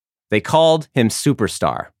They called him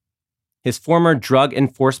Superstar. His former Drug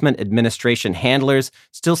Enforcement Administration handlers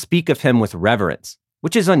still speak of him with reverence,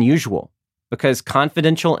 which is unusual because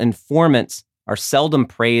confidential informants are seldom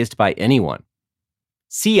praised by anyone.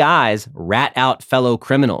 CIs rat out fellow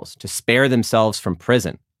criminals to spare themselves from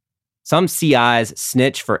prison. Some CIs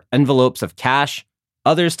snitch for envelopes of cash,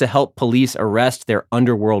 others to help police arrest their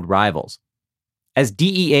underworld rivals. As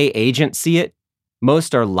DEA agents see it,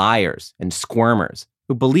 most are liars and squirmers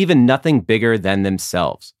who believe in nothing bigger than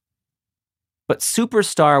themselves. But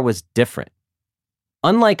Superstar was different.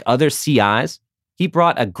 Unlike other CIs, he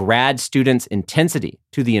brought a grad student's intensity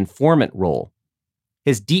to the informant role.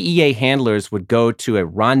 His DEA handlers would go to a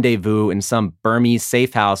rendezvous in some Burmese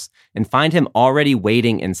safe house and find him already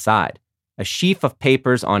waiting inside, a sheaf of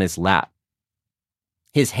papers on his lap.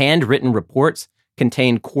 His handwritten reports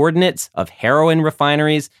contained coordinates of heroin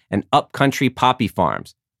refineries and upcountry poppy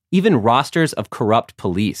farms, even rosters of corrupt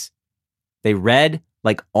police. They read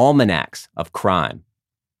like almanacs of crime.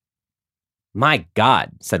 "My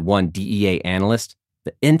God," said one DEA analyst,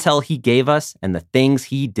 "the intel he gave us and the things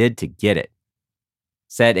he did to get it."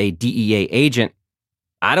 Said a DEA agent,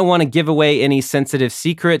 "I don't want to give away any sensitive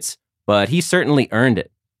secrets, but he certainly earned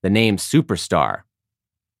it, the name Superstar."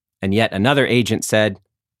 And yet another agent said,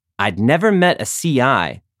 "I'd never met a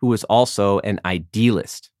CI who was also an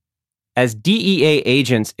idealist." As DEA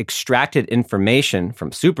agents extracted information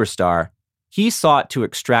from Superstar, he sought to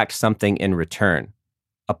extract something in return,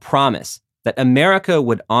 a promise that America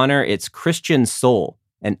would honor its Christian soul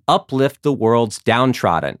and uplift the world's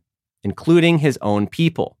downtrodden, including his own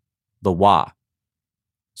people, the Wa.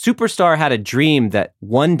 Superstar had a dream that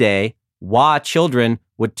one day Wa children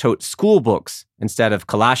would tote school books instead of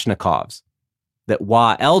Kalashnikovs, that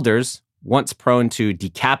Wa elders, once prone to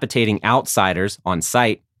decapitating outsiders on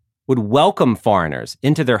sight, would welcome foreigners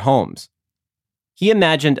into their homes. He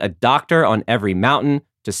imagined a doctor on every mountain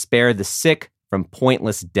to spare the sick from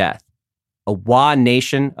pointless death, a Wa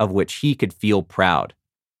nation of which he could feel proud.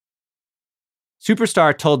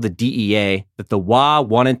 Superstar told the DEA that the Wa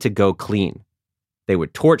wanted to go clean. They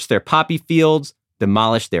would torch their poppy fields,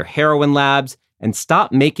 demolish their heroin labs, and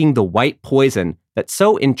stop making the white poison that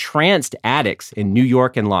so entranced addicts in New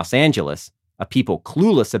York and Los Angeles, a people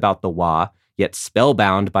clueless about the Wa, yet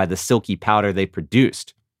spellbound by the silky powder they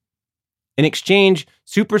produced. In exchange,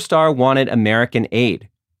 Superstar wanted American aid,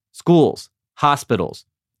 schools, hospitals,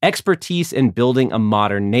 expertise in building a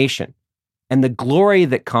modern nation, and the glory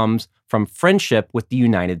that comes from friendship with the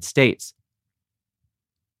United States.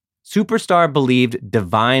 Superstar believed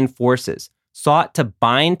divine forces sought to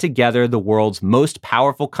bind together the world's most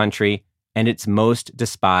powerful country and its most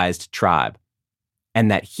despised tribe,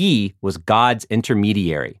 and that he was God's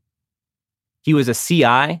intermediary. He was a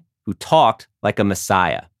CI who talked like a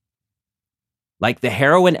messiah. "Like the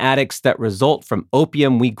heroin addicts that result from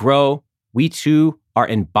opium we grow, we too are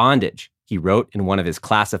in bondage," he wrote in one of his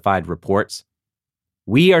classified reports.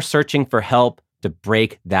 "We are searching for help to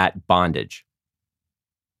break that bondage."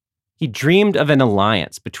 He dreamed of an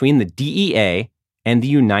alliance between the DEA and the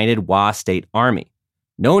United Wa State Army,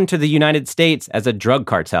 known to the United States as a drug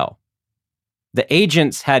cartel. The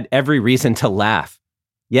agents had every reason to laugh,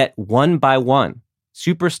 yet one by one,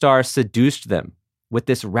 Superstar seduced them with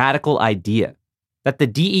this radical idea that the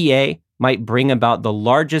DEA might bring about the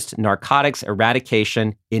largest narcotics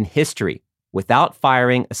eradication in history without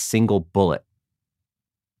firing a single bullet.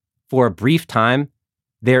 For a brief time,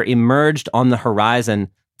 there emerged on the horizon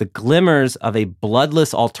the glimmers of a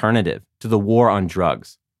bloodless alternative to the war on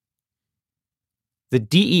drugs. The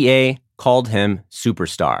DEA called him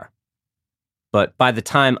Superstar. But by the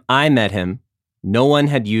time I met him, no one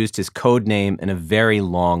had used his code name in a very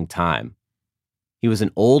long time. He was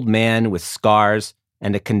an old man with scars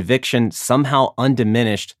and a conviction somehow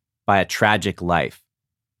undiminished by a tragic life.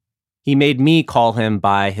 He made me call him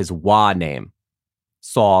by his Wa name,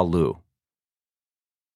 Saw Lu.